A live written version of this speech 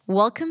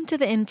Welcome to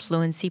the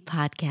Influency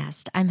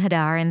Podcast. I'm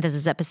Hadar, and this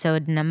is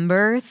episode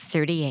number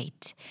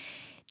 38.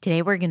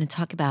 Today we're going to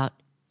talk about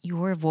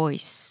your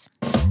voice.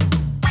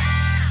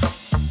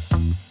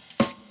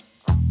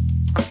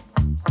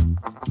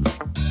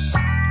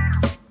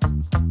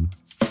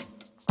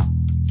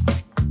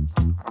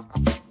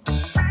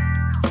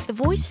 The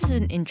voice is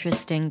an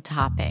interesting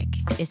topic,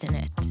 isn't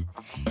it?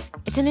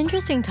 It's an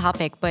interesting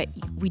topic, but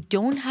we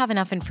don't have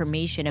enough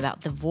information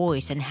about the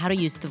voice and how to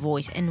use the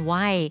voice and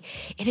why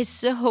it is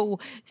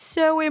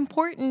so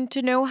important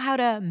to know how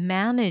to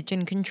manage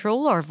and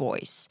control our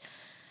voice.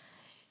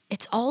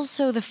 It's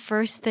also the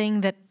first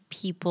thing that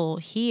people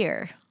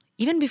hear,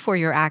 even before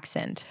your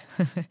accent,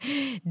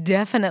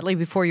 definitely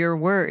before your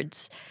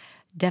words,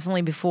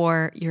 definitely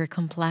before your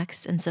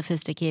complex and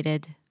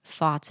sophisticated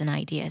thoughts and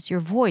ideas. Your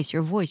voice.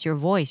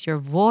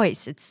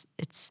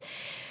 It's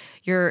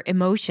your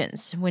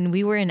emotions. When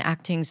we were in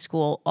acting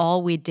school,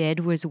 all we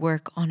did was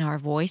work on our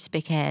voice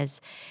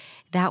because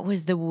that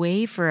was the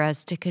way for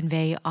us to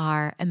convey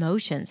our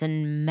emotions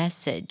and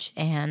message.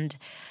 And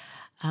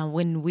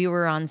when we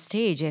were on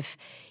stage, if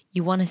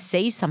you want to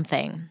say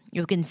something,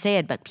 you can say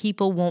it, but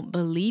people won't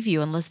believe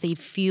you unless they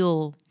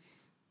feel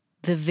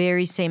the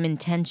very same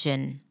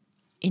intention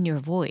in your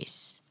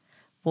voice.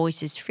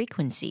 Voice is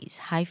frequencies,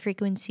 high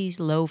frequencies,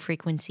 low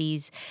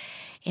frequencies,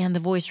 and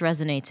the voice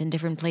resonates in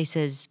different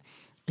places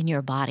in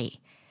your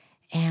body.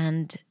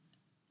 And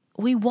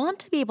we want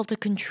to be able to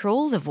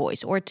control the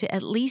voice or to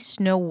at least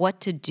know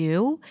what to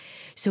do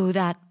so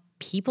that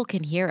people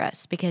can hear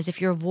us. Because if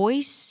your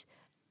voice,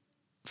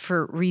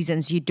 for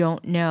reasons you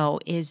don't know,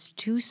 is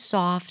too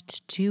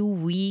soft, too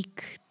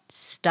weak,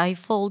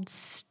 stifled,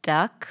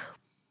 stuck,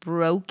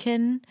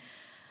 broken,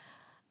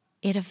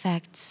 it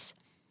affects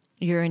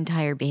your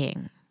entire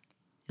being.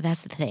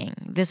 That's the thing.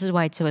 This is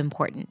why it's so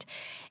important.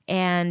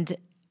 And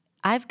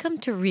I've come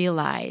to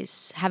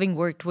realize, having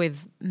worked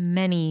with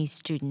many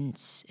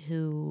students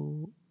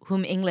whom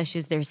English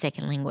is their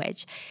second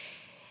language,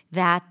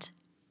 that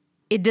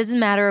it doesn't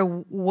matter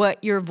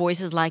what your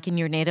voice is like in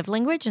your native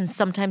language, and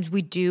sometimes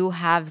we do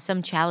have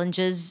some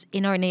challenges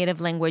in our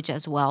native language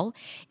as well.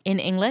 In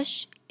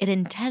English, it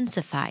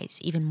intensifies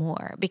even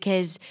more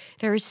because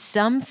there are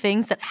some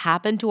things that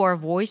happen to our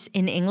voice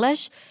in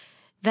English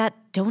that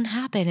don't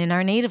happen in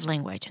our native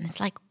language. And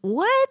it's like,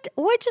 what?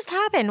 What just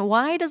happened?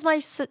 Why does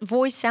my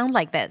voice sound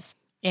like this?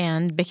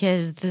 And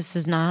because this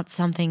is not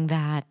something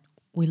that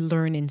we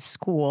learn in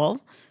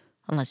school,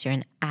 unless you're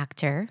an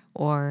actor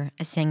or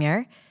a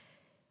singer,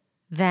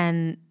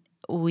 then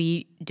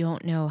we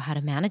don't know how to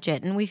manage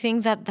it. And we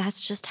think that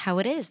that's just how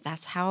it is.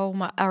 That's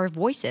how our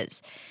voice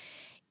is.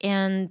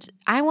 And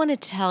I want to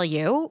tell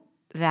you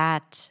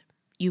that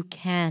you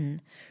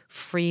can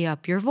free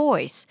up your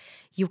voice.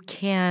 You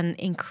can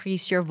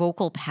increase your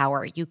vocal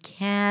power. You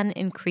can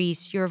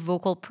increase your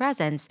vocal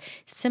presence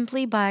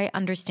simply by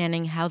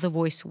understanding how the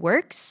voice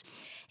works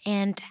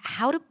and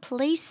how to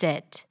place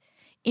it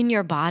in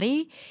your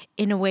body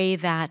in a way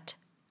that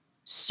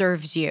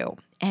serves you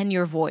and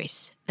your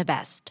voice the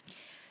best.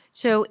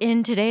 So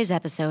in today's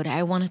episode,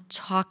 I want to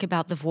talk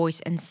about the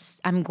voice, and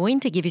I'm going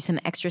to give you some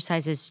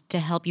exercises to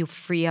help you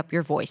free up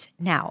your voice.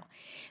 Now,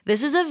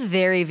 this is a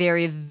very,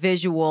 very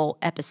visual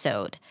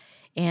episode.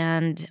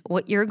 And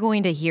what you're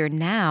going to hear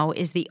now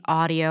is the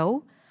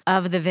audio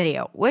of the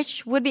video,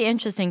 which would be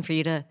interesting for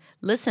you to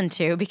listen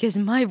to because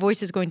my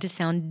voice is going to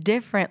sound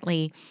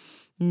differently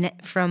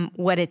from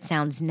what it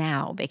sounds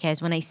now.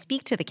 Because when I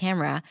speak to the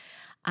camera,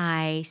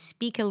 I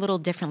speak a little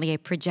differently. I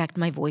project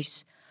my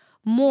voice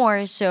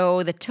more,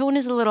 so the tone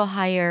is a little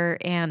higher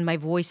and my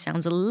voice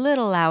sounds a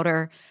little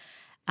louder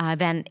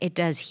than it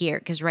does here.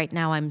 Because right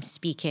now I'm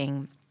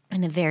speaking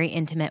in a very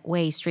intimate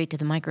way straight to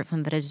the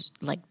microphone that is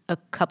like a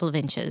couple of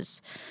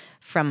inches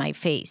from my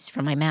face,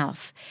 from my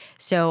mouth.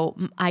 So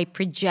I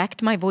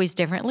project my voice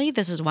differently.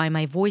 This is why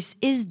my voice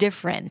is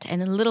different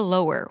and a little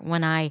lower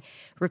when I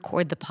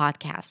record the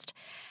podcast.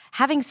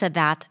 Having said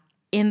that,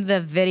 in the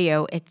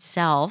video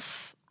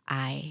itself,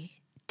 I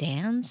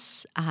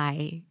dance,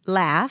 I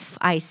laugh,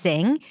 I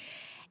sing,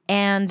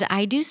 and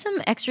I do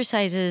some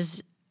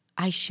exercises.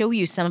 I show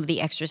you some of the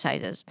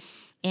exercises.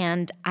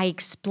 And I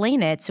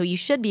explain it, so you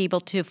should be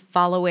able to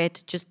follow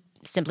it just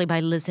simply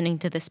by listening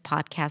to this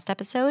podcast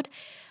episode.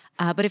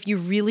 But if you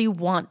really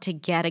want to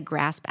get a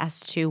grasp as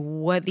to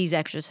what these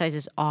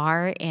exercises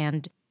are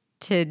and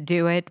to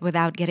do it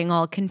without getting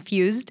all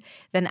confused,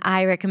 then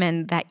I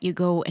recommend that you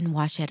go and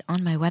watch it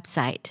on my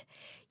website.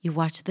 You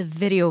watch the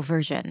video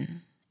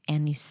version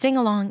and you sing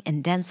along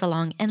and dance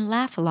along and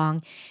laugh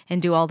along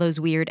and do all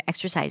those weird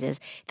exercises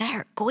that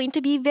are going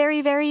to be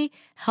very, very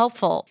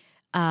helpful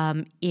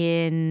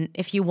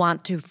if you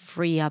want to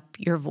free up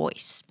your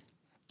voice,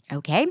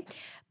 okay?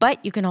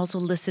 But you can also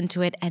listen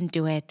to it and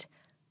do it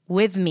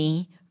with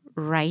me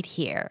right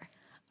here.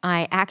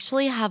 I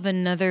actually have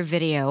another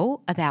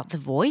video about the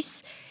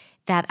voice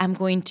that I'm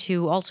going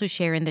to also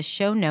share in the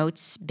show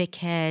notes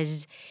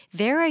because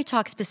there I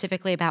talk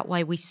specifically about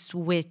why we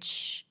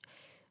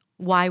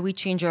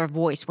change our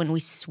voice when we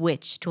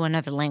switch to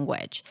another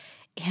language.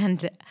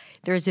 And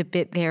there's a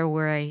bit there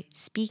where I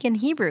speak in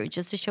Hebrew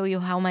just to show you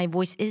how my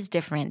voice is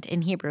different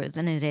in Hebrew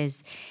than it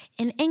is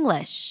in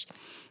English.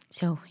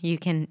 So you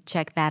can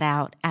check that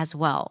out as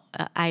well.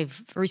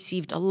 I've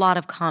received a lot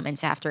of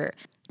comments after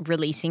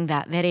releasing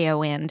that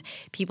video, and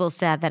people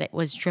said that it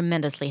was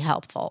tremendously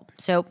helpful.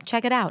 So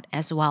check it out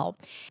as well.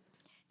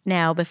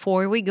 Now,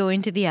 before we go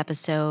into the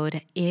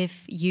episode,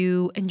 if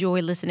you enjoy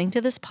listening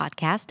to this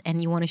podcast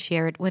and you want to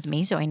share it with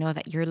me so I know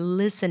that you're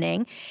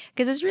listening,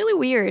 because it's really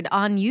weird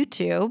on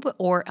YouTube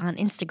or on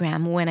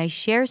Instagram, when I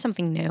share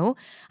something new,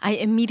 I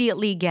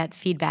immediately get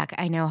feedback.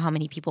 I know how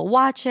many people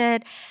watch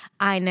it.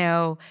 I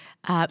know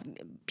I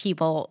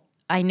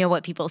know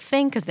what people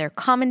think because they're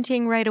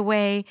commenting right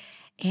away.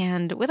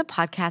 And with a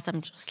podcast, I'm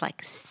just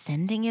like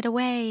sending it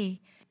away.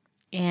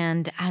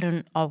 And I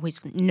don't always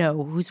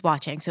know who's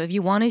watching. So if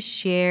you want to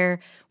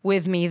share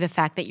with me the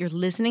fact that you're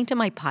listening to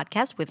my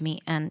podcast with me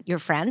and your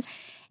friends,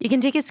 you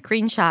can take a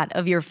screenshot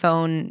of your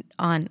phone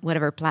on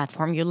whatever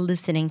platform you're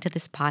listening to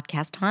this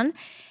podcast on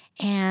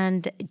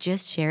and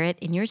just share it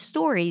in your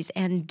stories.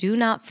 And do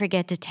not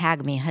forget to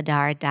tag me,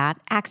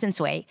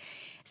 hadar.accentsway,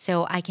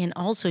 so I can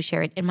also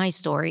share it in my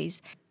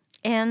stories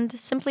and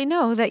simply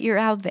know that you're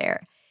out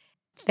there.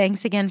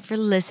 Thanks again for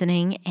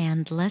listening,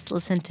 and let's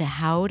listen to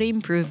how to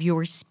improve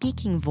your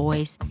speaking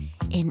voice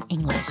in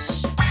English.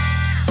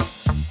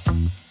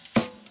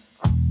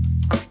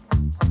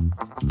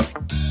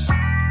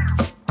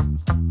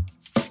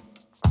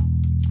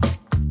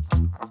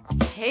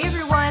 Hey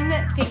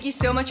everyone, thank you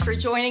so much for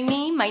joining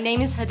me. My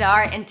name is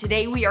Hadar, and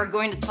today we are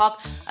going to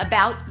talk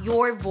about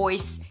your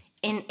voice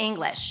in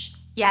English.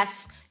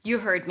 Yes, you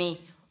heard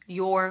me.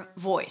 Your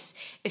voice.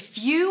 If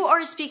you are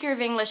a speaker of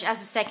English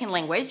as a second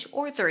language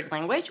or third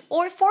language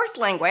or fourth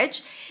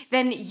language,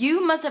 then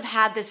you must have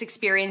had this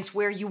experience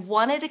where you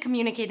wanted to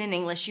communicate in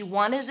English, you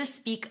wanted to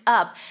speak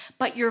up,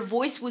 but your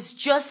voice was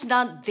just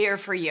not there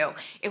for you.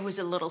 It was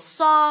a little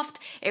soft,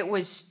 it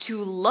was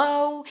too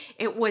low,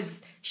 it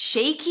was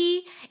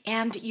shaky,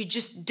 and you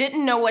just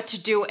didn't know what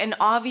to do, and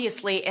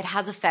obviously it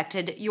has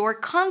affected your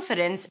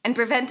confidence and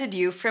prevented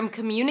you from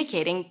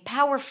communicating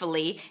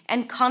powerfully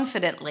and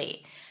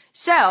confidently.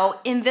 So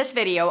in this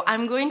video,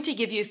 I'm going to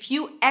give you a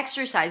few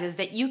exercises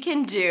that you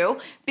can do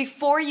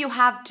before you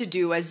have to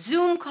do a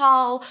Zoom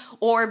call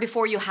or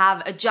before you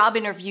have a job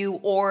interview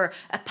or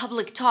a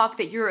public talk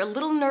that you're a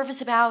little nervous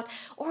about,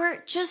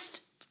 or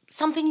just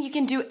something you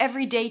can do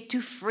every day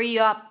to free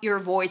up your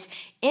voice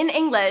in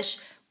English,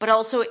 but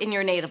also in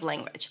your native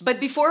language. But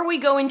before we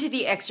go into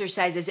the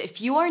exercises, if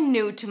you are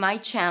new to my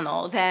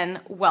channel, then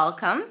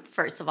welcome,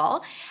 first of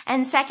all.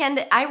 And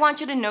second, I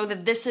want you to know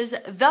that this is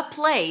the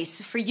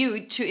place for you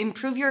to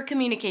improve your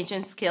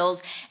communication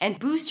skills and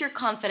boost your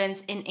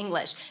confidence in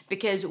English,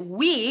 because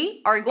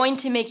we are going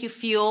to make you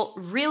feel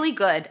really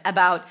good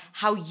about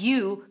how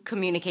you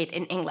communicate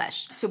in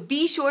English. So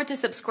be sure to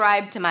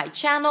subscribe to my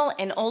channel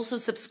and also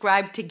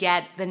subscribe to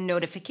get the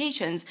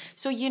notifications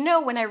so you know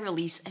when I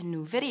release a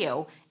new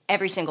video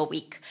every single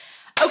week.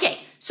 Okay,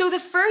 so the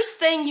first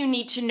thing you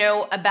need to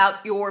know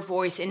about your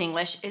voice in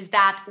English is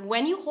that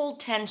when you hold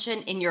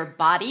tension in your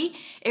body,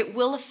 it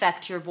will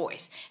affect your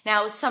voice.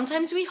 Now,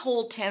 sometimes we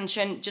hold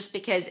tension just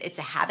because it's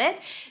a habit.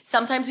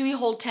 Sometimes we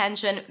hold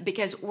tension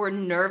because we're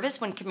nervous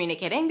when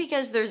communicating,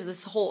 because there's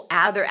this whole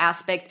other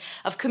aspect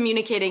of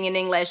communicating in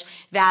English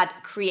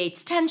that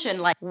creates tension,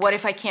 like what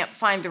if I can't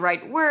find the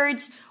right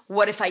words?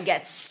 What if I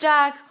get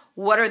stuck?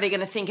 What are they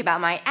going to think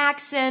about my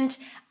accent?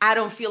 I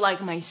don't feel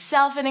like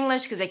myself in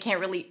English because I can't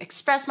really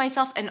express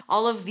myself. And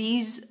all of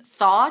these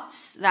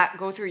thoughts that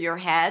go through your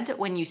head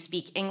when you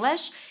speak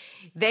English,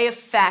 they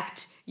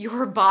affect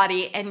your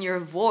body and your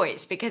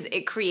voice because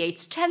it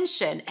creates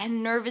tension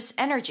and nervous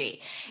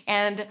energy.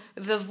 And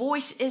the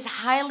voice is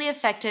highly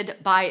affected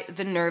by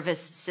the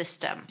nervous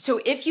system.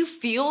 So if you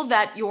feel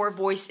that your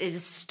voice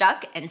is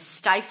stuck and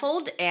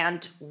stifled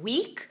and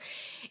weak,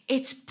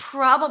 it's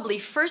probably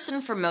first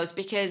and foremost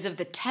because of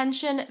the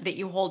tension that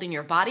you hold in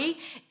your body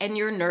and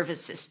your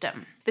nervous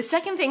system. The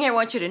second thing I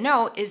want you to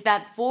know is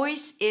that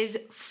voice is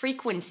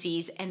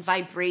frequencies and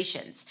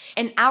vibrations,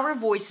 and our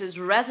voices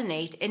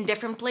resonate in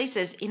different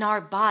places in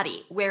our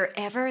body,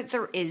 wherever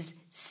there is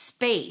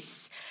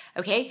space.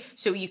 Okay,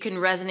 so you can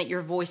resonate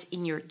your voice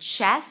in your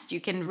chest,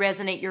 you can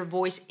resonate your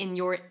voice in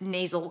your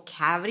nasal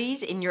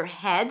cavities, in your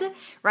head,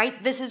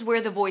 right? This is where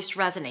the voice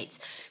resonates.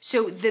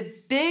 So the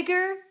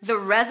bigger the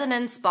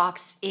resonance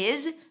box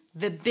is,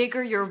 the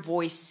bigger your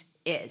voice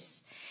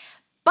is.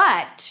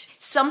 But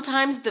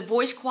sometimes the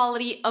voice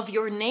quality of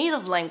your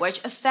native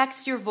language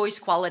affects your voice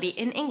quality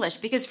in English,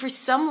 because for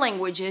some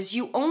languages,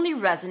 you only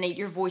resonate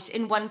your voice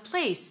in one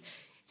place.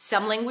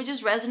 Some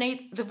languages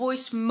resonate the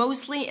voice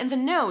mostly in the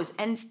nose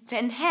and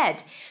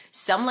head.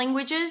 Some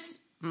languages,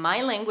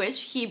 my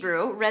language,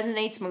 Hebrew,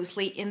 resonates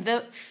mostly in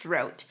the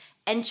throat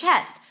and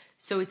chest.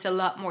 So it's a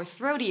lot more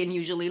throaty and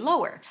usually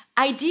lower.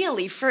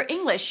 Ideally, for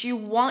English, you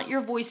want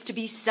your voice to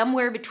be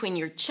somewhere between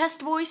your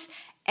chest voice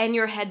and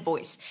your head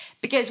voice.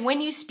 Because when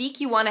you speak,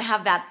 you want to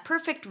have that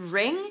perfect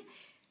ring.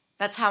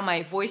 That's how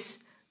my voice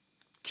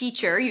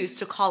teacher used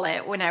to call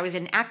it when I was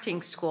in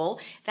acting school,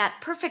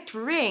 that perfect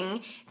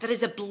ring that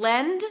is a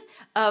blend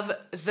of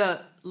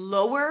the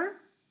lower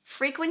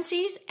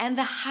frequencies and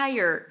the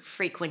higher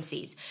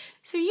frequencies.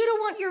 So you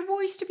don't want your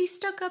voice to be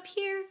stuck up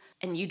here,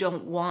 and you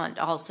don't want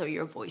also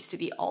your voice to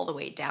be all the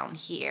way down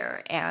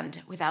here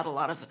and without a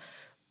lot of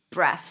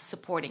breath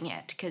supporting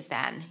it, because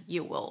then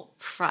you will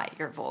fry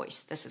your voice.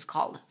 This is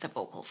called the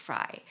vocal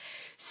fry.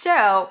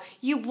 So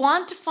you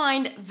want to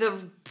find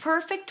the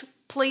perfect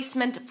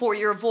placement for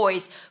your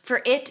voice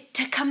for it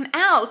to come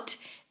out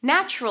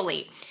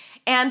naturally.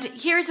 And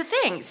here's the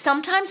thing,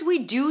 sometimes we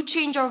do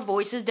change our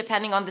voices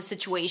depending on the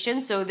situation.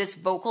 So this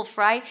vocal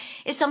fry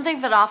is something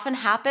that often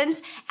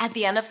happens at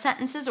the end of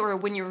sentences or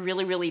when you're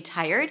really, really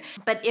tired.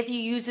 But if you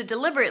use it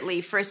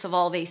deliberately, first of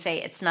all, they say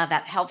it's not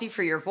that healthy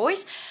for your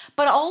voice,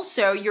 but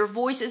also your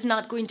voice is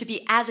not going to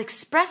be as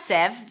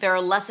expressive. There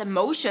are less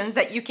emotions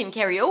that you can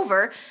carry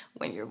over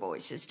when your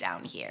voice is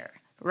down here,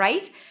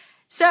 right?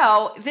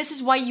 So this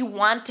is why you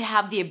want to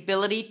have the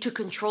ability to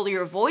control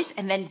your voice,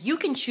 and then you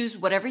can choose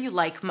whatever you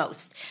like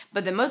most.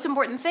 But the most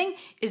important thing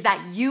is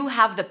that you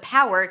have the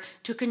power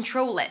to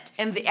control it.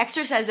 And the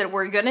exercise that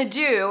we're gonna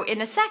do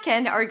in a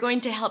second are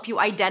going to help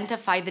you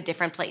identify the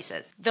different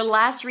places. The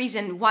last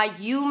reason why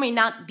you may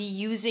not be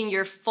using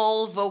your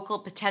full vocal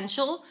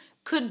potential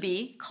could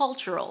be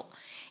cultural.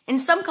 In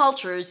some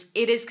cultures,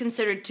 it is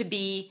considered to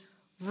be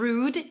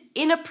rude,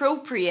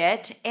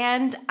 inappropriate,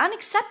 and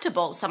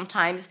unacceptable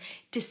sometimes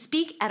to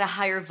speak at a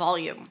higher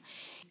volume.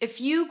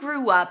 If you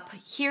grew up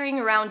hearing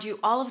around you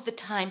all of the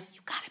time, you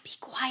gotta be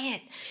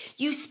quiet,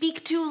 you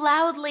speak too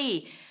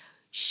loudly,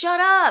 shut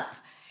up,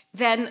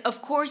 then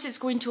of course it's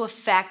going to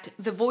affect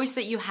the voice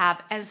that you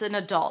have as an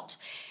adult.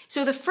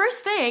 So the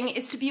first thing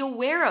is to be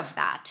aware of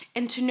that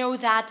and to know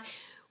that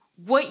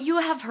what you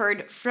have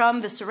heard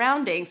from the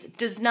surroundings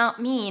does not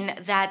mean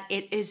that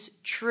it is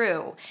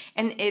true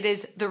and it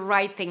is the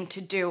right thing to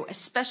do,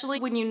 especially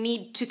when you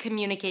need to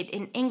communicate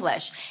in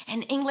English.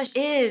 And English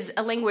is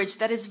a language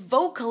that is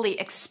vocally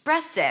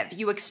expressive.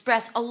 You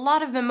express a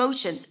lot of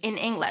emotions in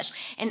English.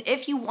 And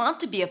if you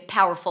want to be a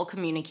powerful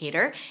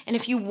communicator, and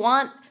if you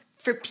want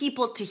for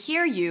people to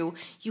hear you,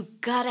 you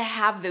gotta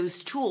have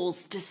those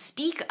tools to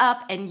speak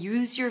up and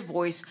use your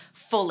voice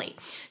fully.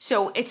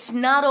 So it's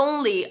not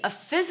only a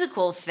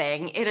physical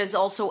thing, it is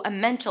also a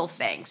mental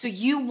thing. So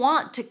you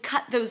want to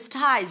cut those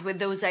ties with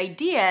those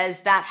ideas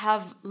that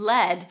have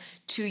led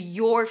to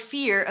your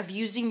fear of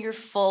using your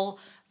full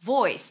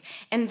voice.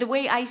 And the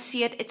way I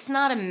see it, it's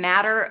not a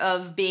matter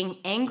of being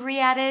angry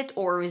at it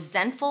or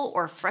resentful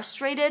or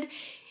frustrated.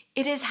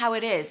 It is how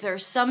it is. There are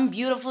some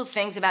beautiful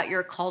things about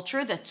your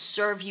culture that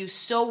serve you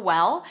so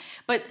well,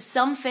 but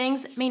some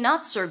things may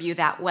not serve you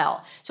that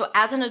well. So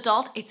as an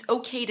adult, it's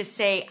okay to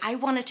say, I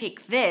want to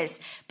take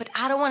this, but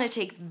I don't want to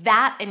take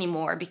that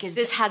anymore because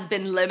this has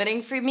been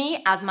limiting for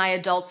me as my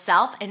adult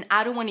self, and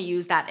I don't want to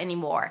use that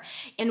anymore.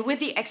 And with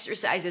the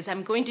exercises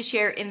I'm going to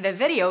share in the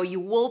video,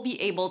 you will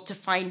be able to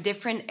find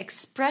different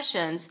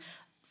expressions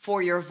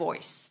for your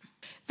voice.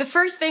 The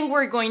first thing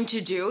we're going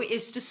to do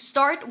is to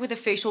start with a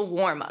facial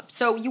warm-up.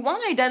 So you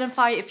want to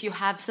identify if you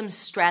have some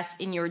stress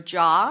in your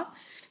jaw.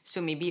 So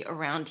maybe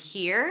around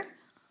here.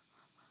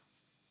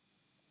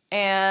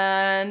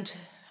 And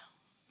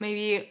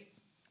maybe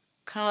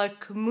kind of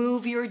like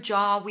move your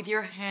jaw with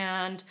your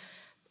hand.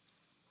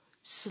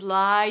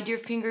 Slide your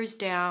fingers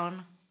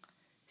down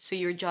so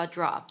your jaw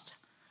drops.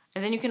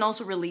 And then you can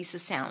also release a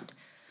sound.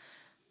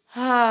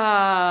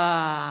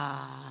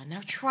 Now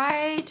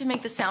try to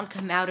make the sound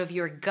come out of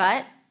your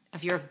gut,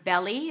 of your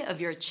belly,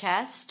 of your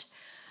chest.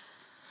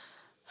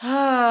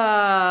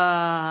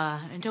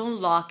 And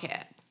don't lock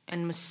it.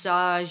 And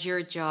massage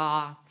your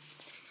jaw.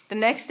 The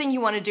next thing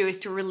you want to do is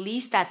to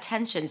release that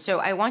tension. So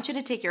I want you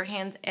to take your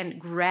hands and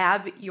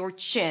grab your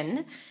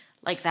chin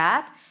like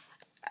that.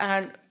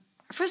 And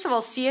first of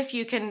all, see if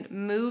you can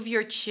move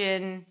your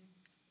chin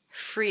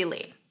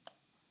freely.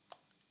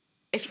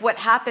 If what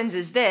happens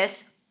is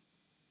this,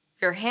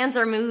 your hands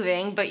are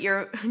moving, but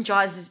your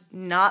jaw is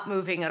not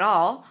moving at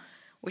all,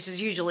 which is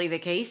usually the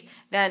case,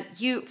 then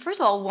you, first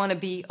of all, want to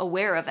be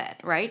aware of it,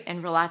 right?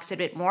 And relax a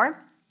bit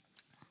more.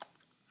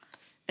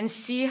 And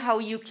see how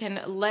you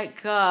can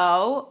let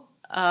go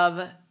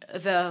of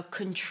the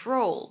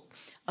control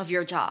of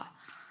your jaw.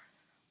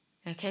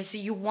 Okay, so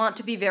you want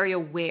to be very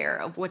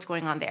aware of what's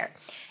going on there.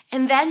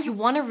 And then you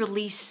want to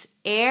release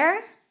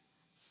air.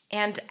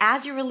 And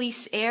as you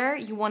release air,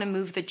 you want to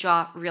move the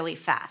jaw really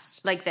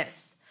fast, like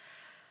this.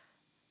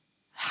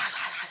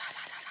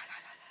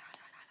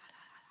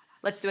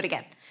 Let's do it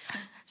again.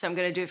 So I'm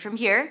going to do it from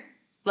here.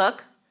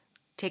 Look,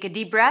 take a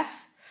deep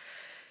breath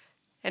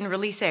and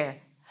release air.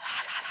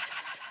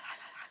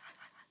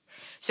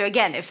 So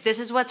again, if this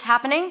is what's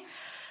happening,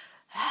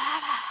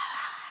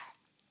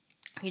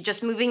 you're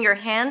just moving your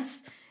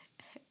hands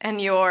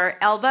and your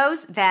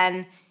elbows,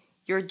 then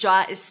your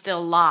jaw is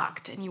still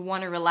locked and you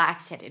want to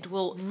relax it. It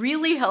will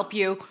really help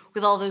you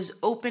with all those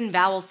open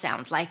vowel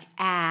sounds like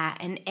ah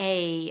and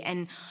a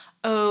and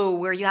o,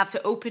 where you have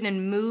to open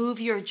and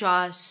move your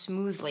jaw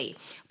smoothly.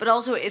 But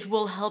also it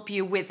will help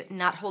you with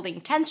not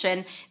holding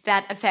tension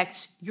that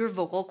affects your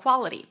vocal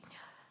quality.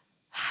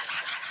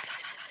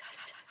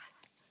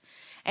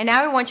 And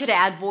now I want you to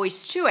add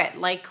voice to it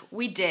like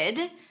we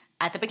did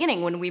at the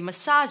beginning when we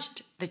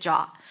massaged the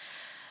jaw.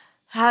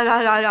 You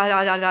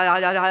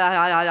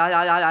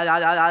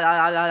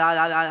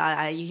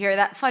hear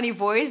that funny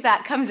voice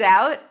that comes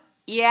out?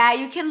 Yeah,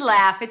 you can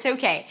laugh. It's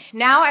okay.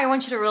 Now I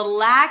want you to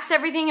relax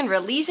everything and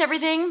release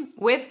everything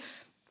with...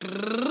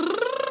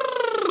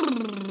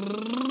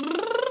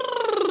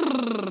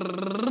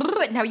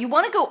 Now you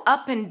want to go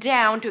up and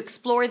down to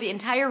explore the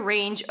entire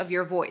range of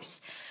your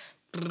voice.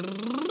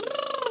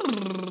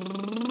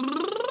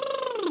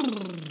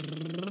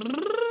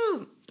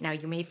 Now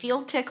you may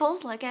feel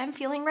tickles like I'm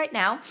feeling right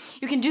now.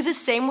 You can do the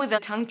same with a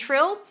tongue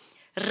trill,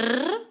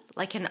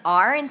 like an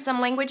R in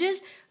some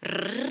languages.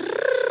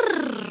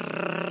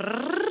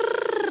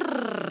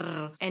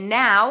 And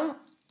now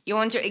you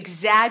want to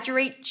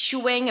exaggerate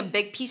chewing a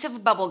big piece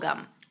of bubble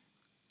gum.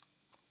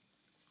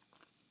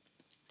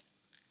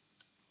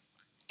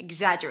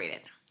 Exaggerate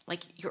it,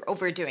 like you're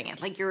overdoing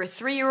it. Like you're a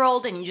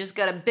 3-year-old and you just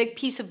got a big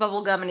piece of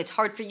bubble gum and it's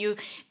hard for you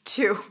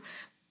to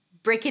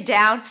break it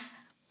down.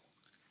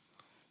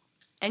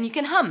 And you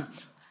can hum.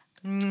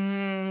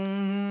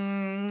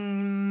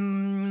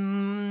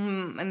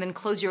 And then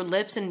close your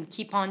lips and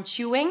keep on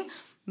chewing.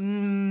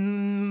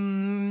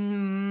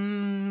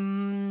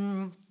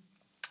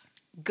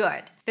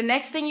 Good. The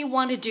next thing you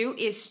want to do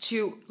is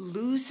to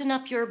loosen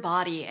up your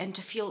body and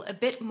to feel a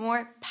bit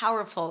more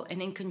powerful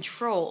and in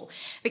control.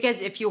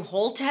 Because if you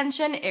hold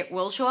tension, it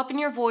will show up in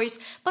your voice,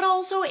 but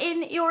also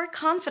in your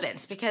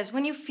confidence. Because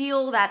when you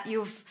feel that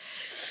you've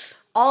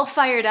all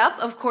fired up,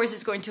 of course,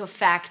 it's going to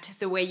affect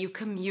the way you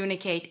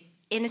communicate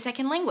in a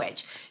second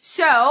language.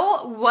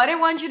 So what I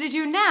want you to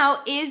do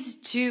now is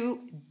to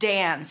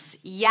dance.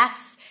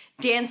 Yes,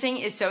 dancing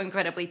is so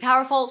incredibly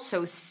powerful.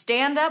 So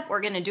stand up.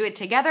 We're going to do it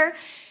together.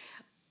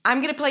 I'm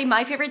going to play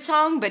my favorite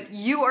song, but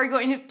you are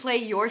going to play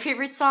your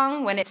favorite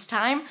song when it's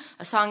time.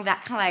 A song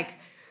that kind of like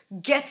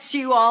gets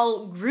you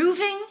all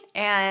grooving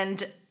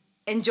and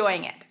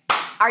enjoying it.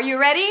 Are you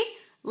ready?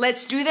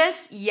 Let's do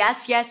this.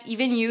 Yes, yes,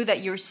 even you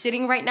that you're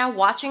sitting right now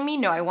watching me.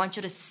 No, I want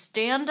you to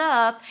stand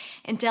up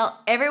and tell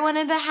everyone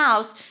in the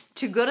house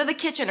to go to the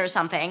kitchen or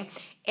something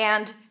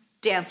and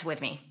dance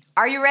with me.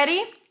 Are you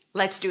ready?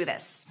 Let's do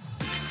this.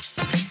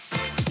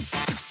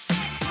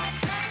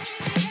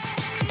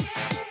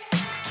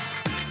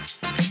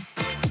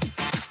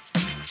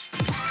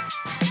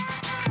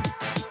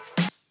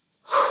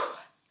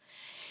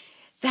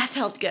 That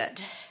felt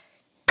good.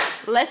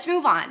 Let's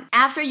move on.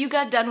 After you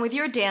got done with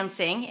your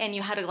dancing and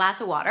you had a glass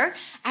of water,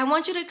 I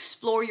want you to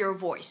explore your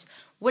voice.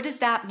 What does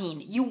that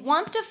mean? You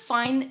want to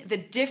find the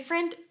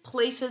different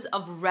places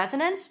of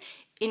resonance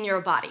in your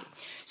body.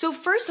 So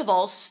first of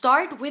all,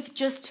 start with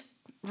just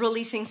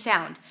releasing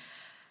sound.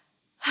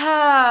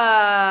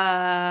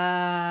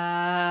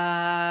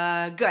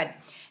 Good.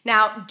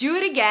 Now do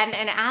it again,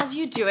 and as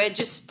you do it,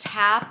 just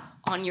tap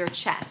on your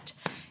chest.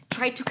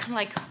 Try to kind of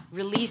like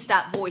release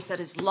that voice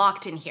that is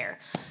locked in here.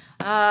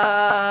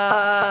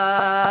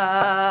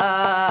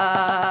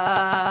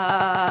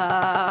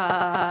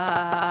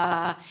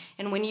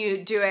 And when you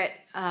do it,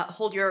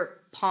 hold your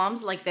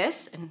palms like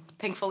this. And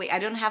thankfully, I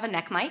don't have a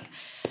neck mic.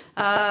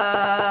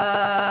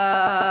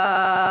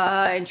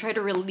 And try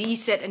to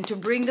release it and to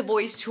bring the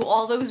voice to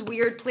all those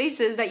weird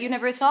places that you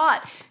never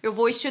thought your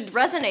voice should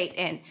resonate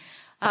in.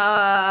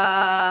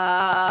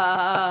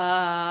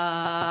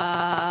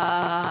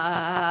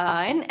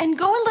 And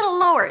go a little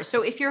lower.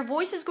 So if your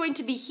voice is going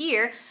to be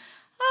here,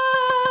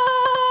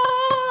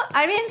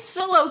 I mean, it's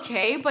still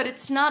okay, but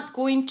it's not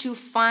going to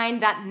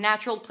find that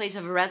natural place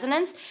of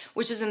resonance,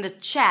 which is in the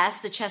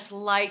chest. The chest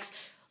likes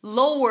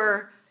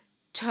lower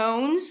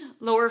tones,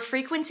 lower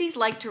frequencies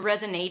like to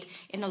resonate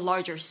in a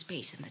larger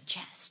space in the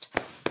chest.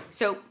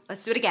 So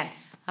let's do it again.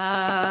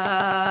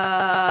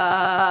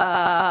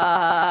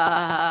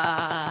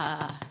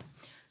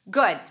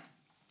 Good.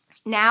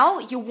 Now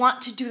you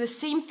want to do the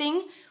same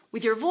thing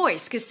with your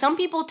voice, because some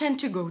people tend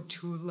to go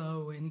too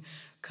low and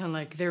kind of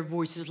like their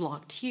voice is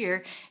locked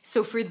here.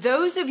 So for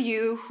those of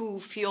you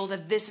who feel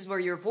that this is where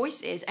your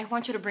voice is, I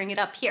want you to bring it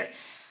up here.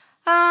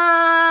 And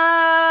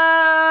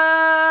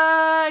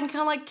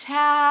kind of like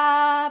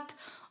tap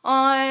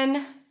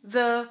on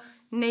the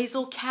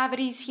nasal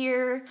cavities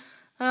here.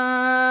 Maybe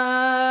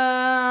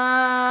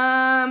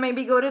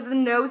go to the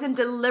nose and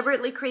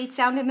deliberately create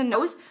sound in the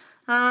nose.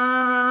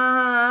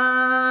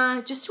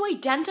 Just to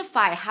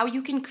identify how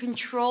you can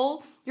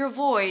control your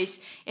voice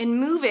and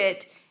move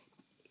it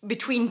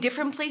between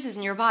different places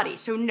in your body.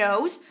 So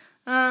nose,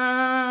 you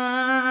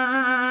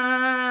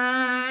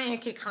can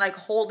kind of like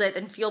hold it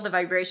and feel the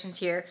vibrations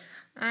here.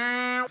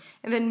 And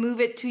then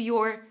move it to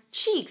your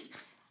cheeks.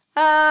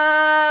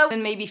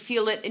 And maybe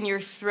feel it in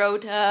your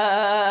throat.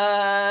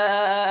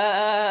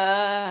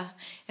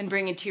 And and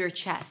bring it to your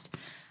chest.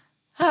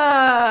 And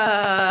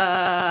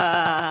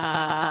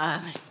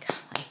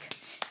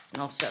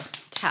also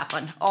tap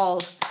on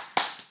all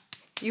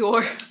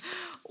your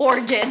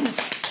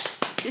organs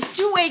just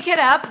to wake it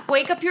up,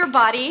 wake up your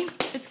body.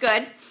 It's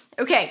good.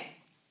 Okay,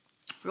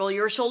 roll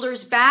your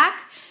shoulders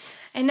back.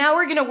 And now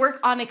we're gonna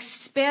work on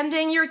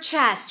expanding your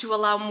chest to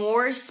allow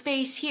more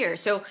space here.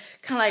 So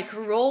kind of like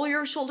roll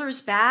your shoulders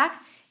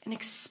back and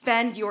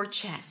expand your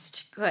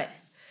chest. Good.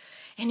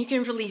 And you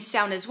can release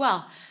sound as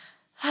well.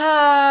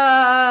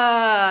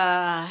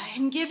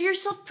 And give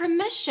yourself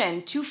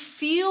permission to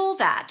feel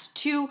that,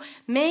 to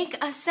make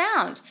a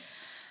sound.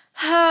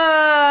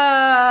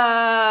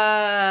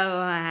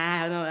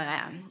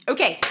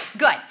 Okay,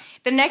 good.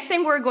 The next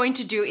thing we're going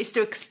to do is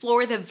to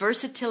explore the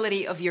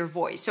versatility of your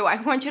voice. So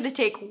I want you to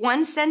take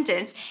one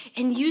sentence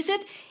and use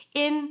it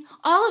in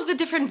all of the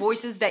different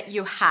voices that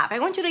you have. I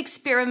want you to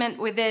experiment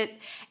with it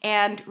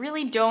and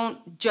really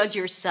don't judge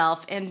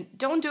yourself and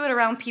don't do it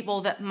around people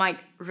that might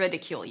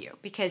ridicule you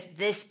because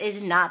this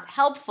is not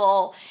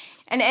helpful.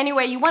 And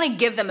anyway, you want to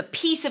give them a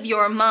piece of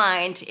your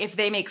mind if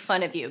they make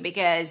fun of you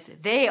because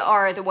they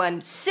are the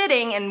ones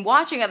sitting and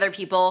watching other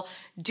people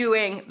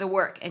doing the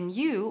work and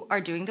you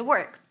are doing the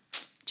work.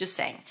 Just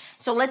saying.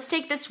 So let's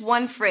take this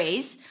one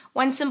phrase,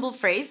 one simple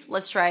phrase.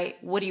 Let's try,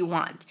 what do you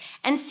want?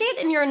 And say it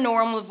in your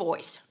normal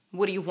voice.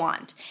 What do you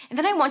want? And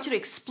then I want you to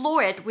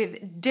explore it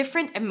with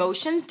different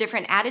emotions,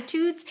 different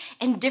attitudes,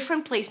 and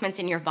different placements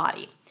in your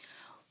body.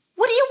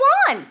 What do you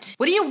want?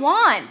 What do you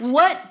want?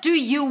 What do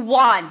you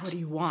want? What do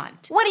you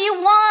want? What do you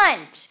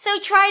want? So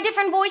try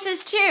different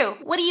voices too.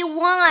 What do you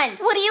want?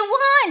 What do you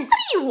want? What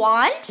do you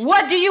want?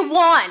 What do you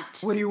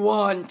want? What do you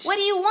want? What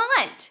do you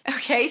want?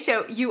 Okay,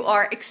 so you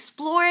are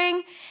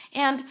exploring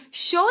and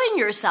showing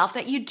yourself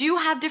that you do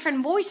have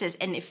different voices.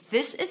 And if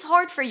this is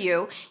hard for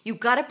you, you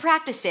gotta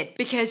practice it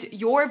because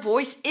your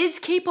voice is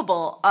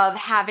capable of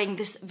having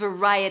this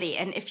variety.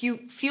 And if you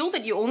feel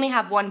that you only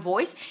have one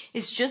voice,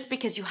 it's just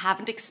because you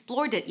haven't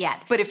explored it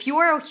yet. But if you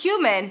are a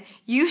human,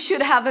 you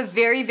should have a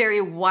very,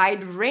 very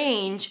wide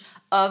range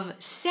of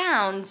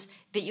sounds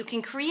that you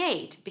can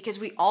create because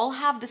we all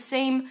have the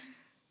same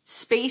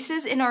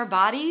spaces in our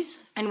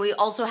bodies and we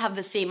also have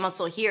the same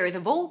muscle here, the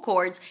vocal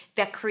cords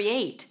that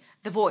create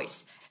the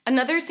voice.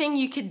 Another thing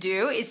you could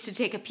do is to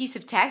take a piece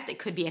of text. It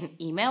could be an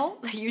email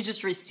that you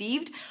just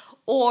received,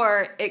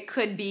 or it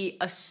could be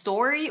a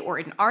story or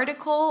an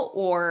article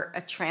or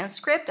a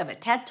transcript of a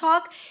TED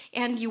Talk,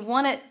 and you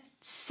want to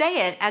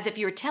say it as if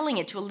you're telling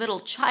it to a little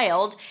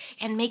child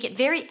and make it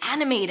very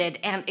animated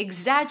and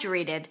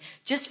exaggerated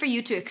just for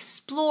you to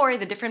explore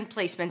the different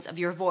placements of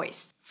your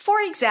voice.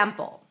 For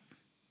example,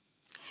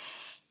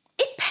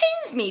 it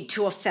pains me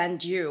to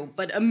offend you,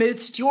 but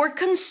amidst your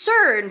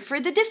concern for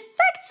the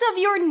defects of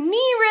your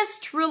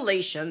nearest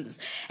relations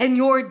and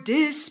your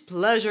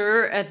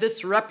displeasure at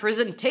this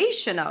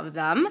representation of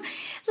them, let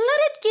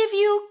it give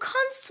you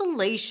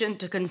consolation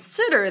to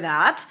consider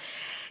that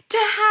to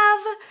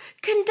have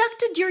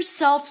conducted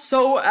yourself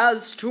so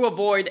as to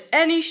avoid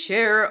any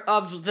share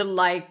of the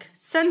like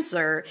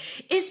censor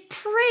is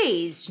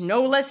praise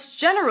no less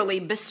generally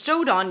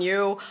bestowed on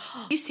you.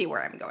 You see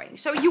where I'm going.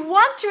 So you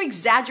want to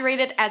exaggerate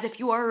it as if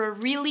you are a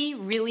really,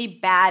 really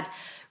bad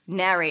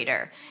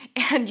narrator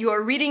and you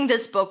are reading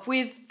this book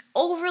with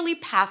overly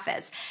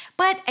pathos.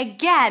 But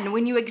again,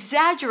 when you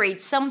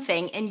exaggerate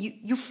something and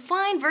you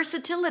find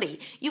versatility,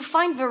 you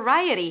find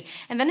variety,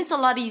 and then it's a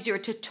lot easier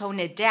to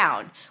tone it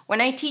down. When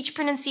I teach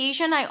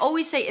pronunciation, I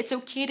always say it's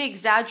okay to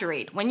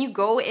exaggerate. When you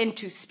go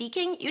into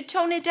speaking, you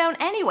tone it down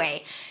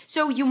anyway.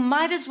 So you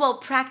might as well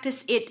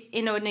practice it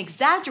in an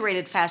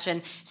exaggerated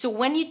fashion. So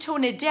when you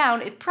tone it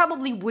down, it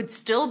probably would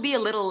still be a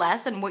little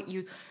less than what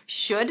you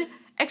should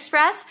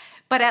express,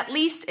 but at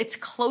least it's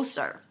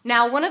closer.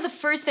 Now, one of the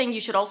first things you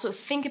should also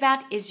think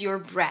about is your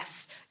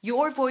breath.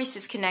 Your voice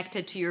is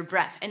connected to your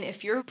breath. And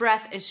if your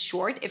breath is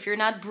short, if you're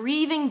not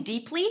breathing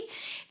deeply,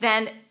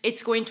 then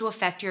it's going to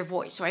affect your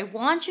voice. So I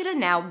want you to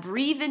now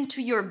breathe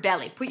into your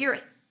belly. Put your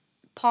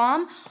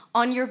palm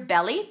on your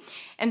belly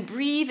and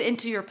breathe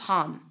into your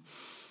palm.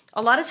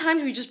 A lot of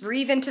times we just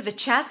breathe into the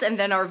chest and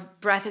then our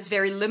breath is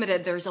very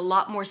limited. There's a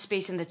lot more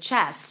space in the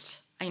chest.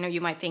 I know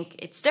you might think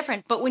it's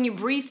different, but when you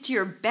breathe to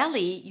your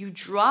belly, you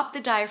drop the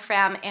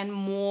diaphragm and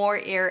more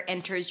air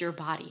enters your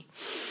body.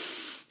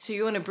 So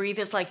you want to breathe,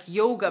 it's like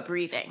yoga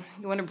breathing.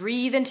 You want to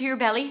breathe into your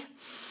belly,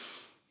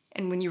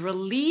 and when you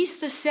release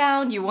the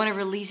sound, you want to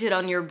release it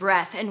on your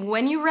breath. And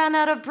when you run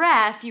out of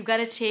breath, you got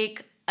to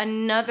take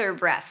another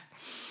breath,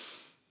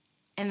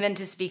 and then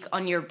to speak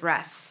on your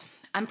breath.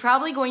 I'm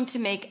probably going to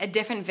make a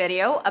different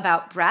video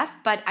about breath,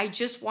 but I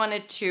just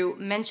wanted to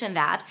mention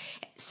that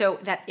so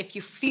that if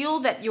you feel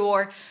that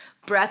your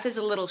breath is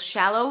a little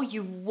shallow,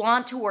 you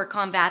want to work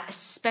on that,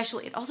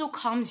 especially. It also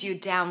calms you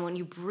down when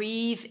you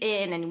breathe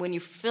in and when you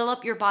fill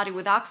up your body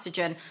with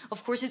oxygen.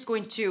 Of course, it's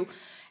going to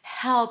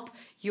help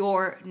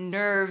your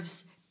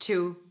nerves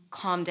to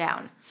calm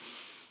down.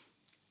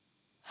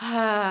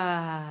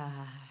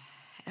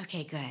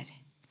 Okay, good.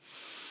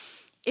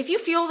 If you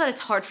feel that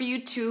it's hard for you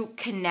to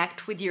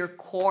connect with your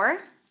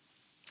core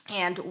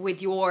and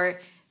with your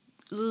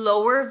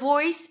lower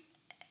voice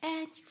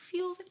and you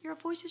feel that your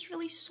voice is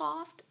really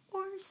soft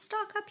or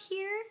stuck up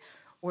here,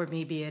 or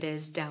maybe it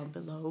is down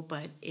below,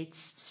 but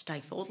it's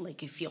stifled,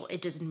 like you feel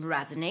it doesn't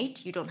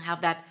resonate. You don't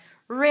have that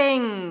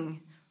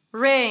ring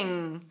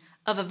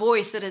of a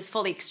voice that is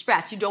fully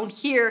expressed. You don't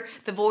hear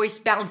the voice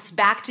bounce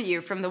back to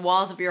you from the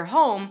walls of your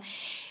home.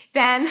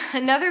 Then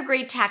another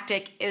great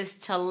tactic is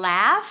to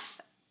laugh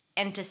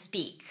and to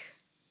speak.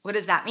 What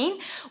does that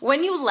mean?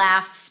 When you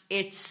laugh,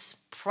 it's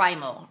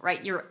primal,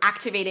 right? You're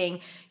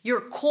activating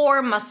your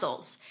core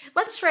muscles.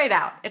 Let's try it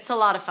out. It's a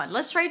lot of fun.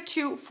 Let's try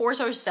to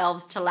force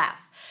ourselves to laugh.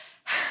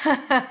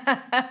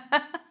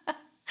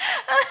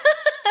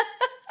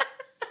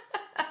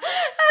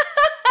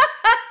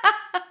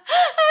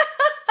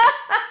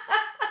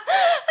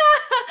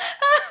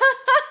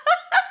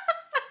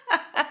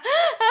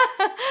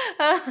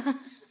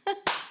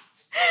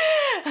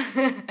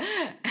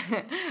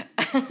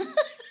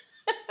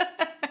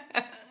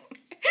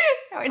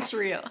 It's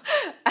real.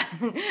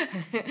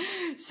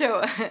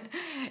 So,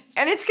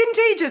 and it's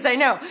contagious, I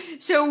know.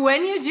 So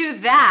when you do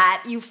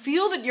that, you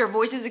feel that your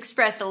voice is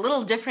expressed a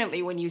little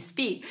differently when you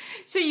speak.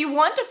 So you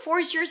want to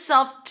force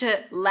yourself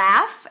to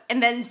laugh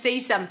and then say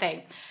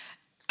something.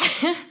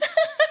 That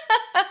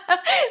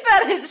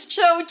is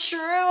so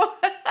true.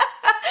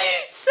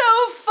 So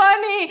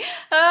funny.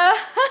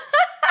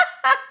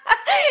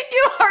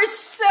 You are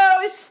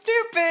so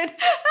stupid.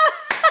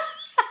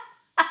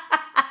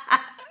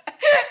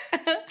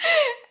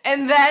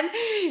 And then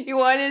you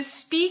want to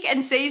speak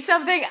and say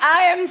something,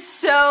 I am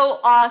so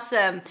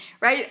awesome,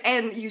 right?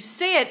 And you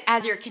say it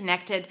as you're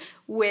connected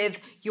with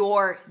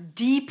your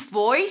deep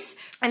voice,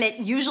 and it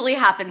usually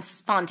happens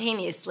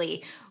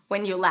spontaneously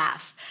when you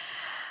laugh.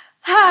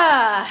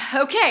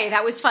 Okay,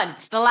 that was fun.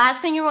 The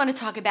last thing I want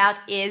to talk about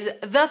is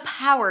the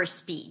power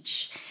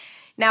speech.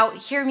 Now,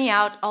 hear me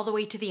out all the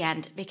way to the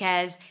end,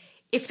 because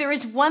if there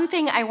is one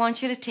thing I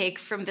want you to take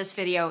from this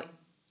video,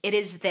 it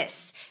is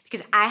this,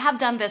 because I have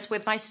done this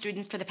with my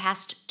students for the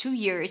past 2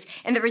 years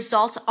and the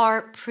results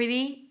are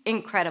pretty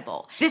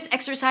incredible. This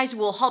exercise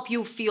will help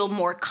you feel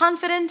more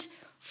confident,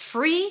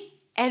 free,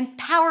 and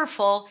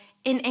powerful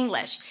in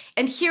English.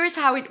 And here's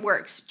how it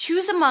works.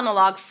 Choose a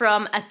monologue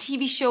from a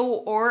TV show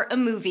or a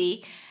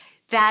movie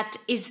that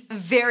is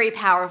very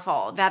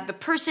powerful, that the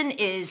person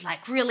is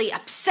like really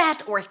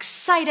upset or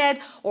excited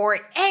or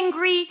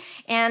angry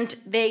and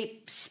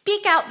they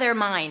speak out their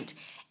mind.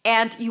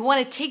 And you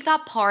want to take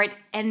that part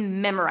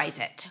and memorize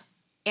it.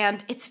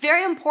 And it's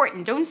very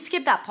important. Don't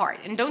skip that part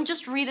and don't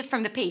just read it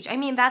from the page. I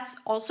mean, that's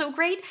also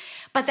great,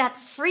 but that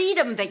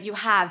freedom that you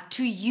have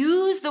to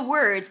use the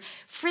words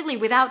freely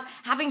without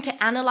having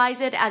to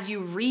analyze it as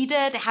you read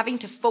it, having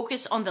to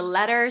focus on the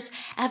letters,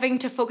 having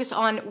to focus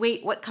on,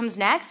 wait, what comes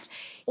next?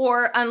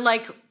 Or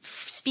unlike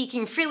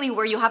speaking freely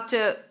where you have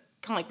to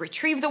kind of like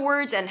retrieve the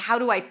words and how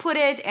do I put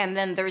it? And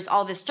then there's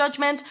all this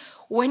judgment.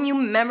 When you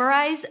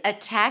memorize a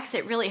text,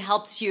 it really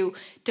helps you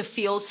to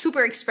feel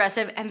super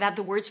expressive and that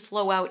the words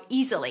flow out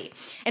easily.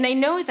 And I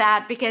know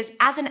that because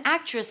as an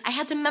actress, I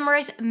had to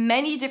memorize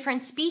many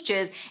different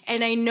speeches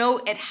and I know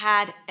it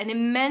had an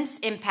immense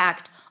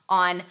impact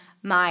on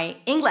my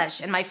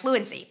English and my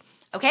fluency.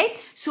 Okay,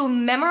 so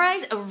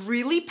memorize a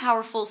really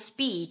powerful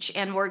speech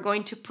and we're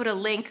going to put a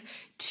link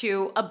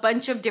to a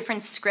bunch of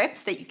different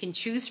scripts that you can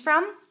choose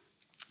from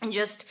and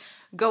just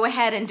go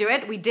ahead and do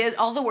it. We did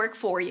all the work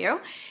for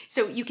you.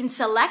 So you can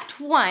select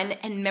one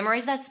and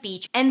memorize that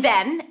speech. And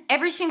then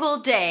every single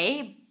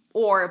day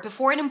or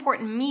before an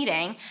important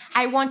meeting,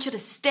 I want you to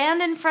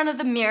stand in front of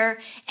the mirror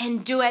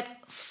and do it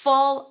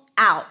full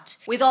out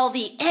with all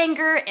the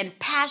anger and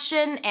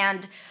passion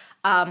and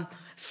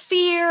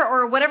fear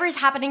or whatever is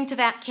happening to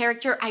that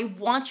character. I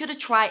want you to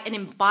try and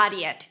embody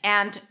it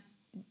and,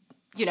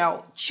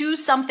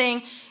 choose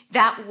something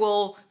that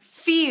will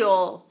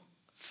feel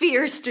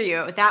fierce to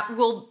you, that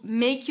will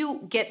make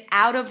you get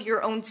out of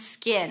your own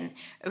skin,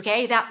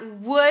 okay? That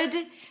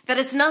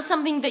it's not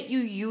something that you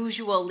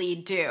usually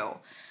do.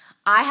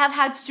 I have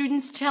had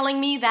students telling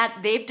me that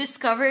they've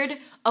discovered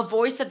a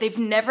voice that they've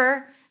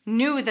never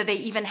knew that they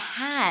even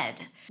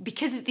had.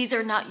 Because these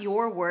are not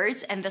your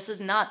words and this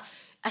is not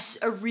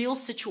a real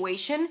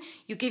situation,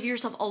 you give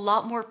yourself a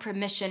lot more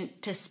permission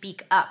to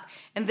speak up.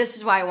 And this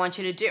is what I want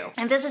you to do.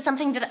 And this is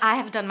something that I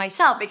have done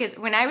myself because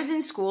when I was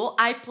in school,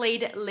 I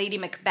played Lady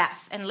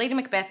Macbeth. And Lady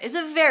Macbeth is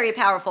a very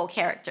powerful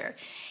character.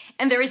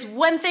 And there is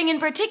one thing in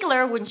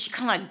particular when she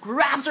kind of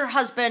grabs her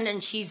husband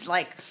and she's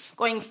like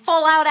going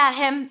full out at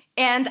him.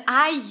 And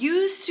I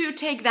used to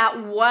take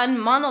that one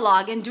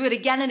monologue and do it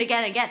again and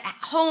again and again at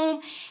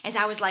home as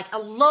I was like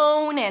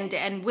alone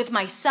and with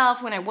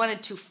myself when I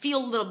wanted to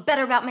feel a little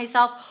better about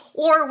myself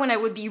or when I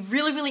would be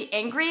really, really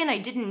angry and I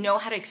didn't know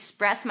how to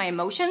express my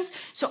emotions.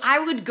 So I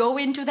would go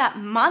into that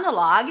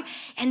monologue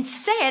and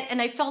say it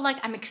and I felt like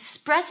I'm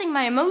expressing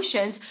my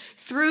emotions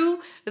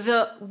through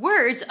the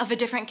words of a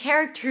different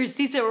characters.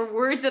 These are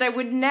words that I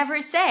would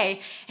never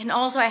say. And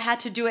also I had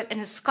to do it in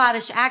a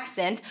Scottish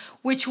accent,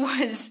 which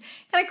was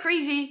kind of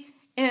crazy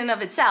in and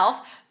of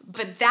itself,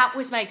 But that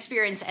was my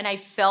experience, and I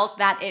felt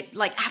that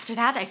after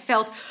that, I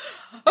felt,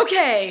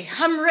 okay,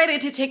 I'm ready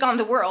to take on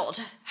the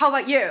world. How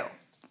about you?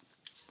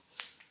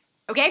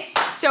 Okay,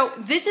 so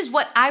this is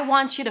what I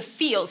want you to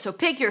feel. So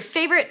pick your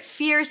favorite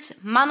fierce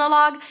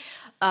monologue,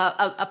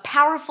 a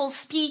powerful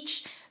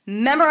speech,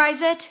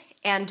 memorize it,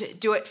 and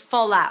do it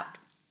full out.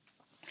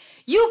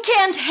 You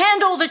can't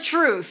handle the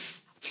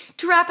truth.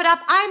 To wrap it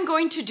up, I'm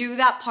going to do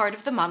that part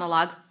of the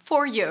monologue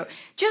for you,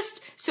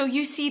 just so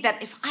you see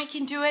that if I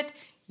can do it,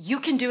 you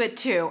can do it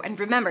too. And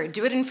remember,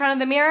 do it in front of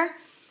the mirror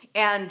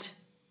and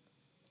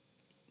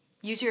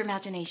use your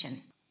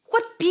imagination.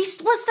 What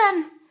beast was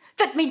then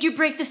that made you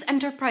break this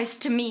enterprise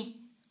to me?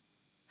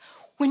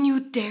 When you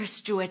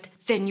durst do it,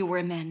 then you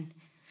were man.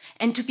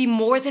 And to be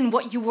more than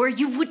what you were,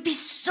 you would be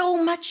so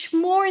much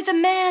more the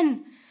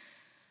man.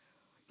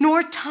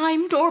 Nor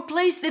time nor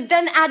place did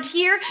then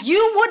adhere,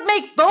 you would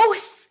make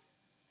both.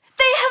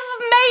 They have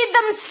made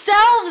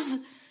themselves,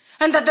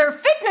 and that their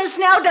fitness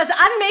now does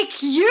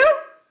unmake you.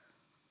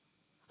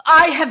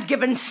 I have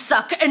given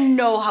suck and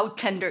know how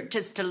tender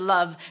 'tis to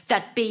love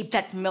that babe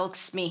that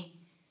milks me.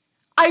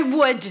 I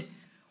would,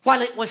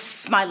 while it was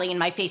smiling in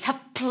my face, have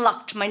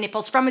plucked my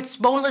nipples from its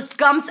boneless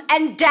gums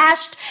and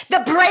dashed the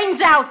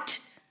brains out,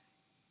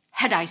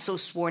 had I so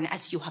sworn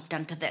as you have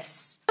done to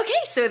this.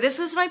 Okay, so this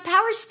was my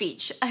power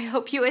speech. I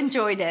hope you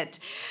enjoyed it.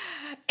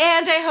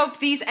 And I hope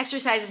these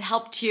exercises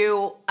helped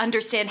you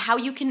understand how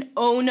you can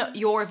own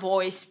your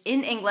voice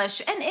in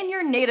English and in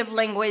your native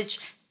language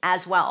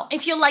as well.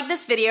 If you like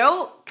this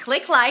video,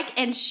 click like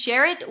and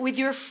share it with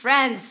your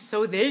friends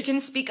so they can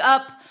speak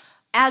up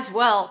as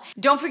well.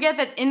 Don't forget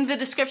that in the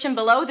description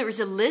below, there is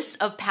a list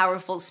of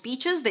powerful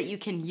speeches that you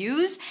can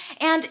use.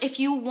 And if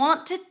you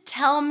want to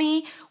tell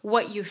me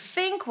what you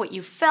think, what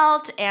you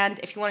felt, and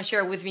if you want to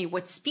share with me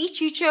what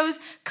speech you chose,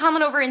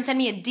 comment over and send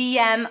me a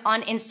DM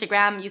on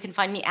Instagram. You can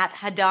find me at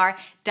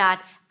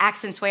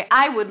hadar.accentsway.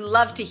 I would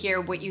love to hear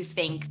what you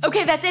think.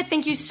 Okay, that's it.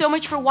 Thank you so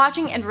much for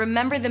watching. And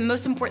remember, the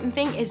most important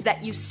thing is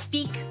that you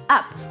speak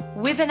up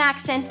with an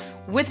accent,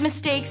 with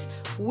mistakes,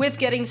 with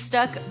getting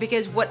stuck,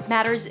 because what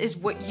matters is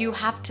what you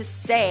have to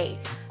say,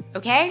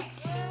 okay?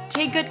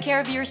 Take good care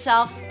of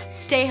yourself,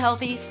 stay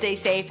healthy, stay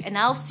safe, and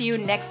I'll see you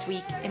next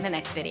week in the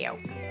next video.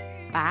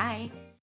 Bye.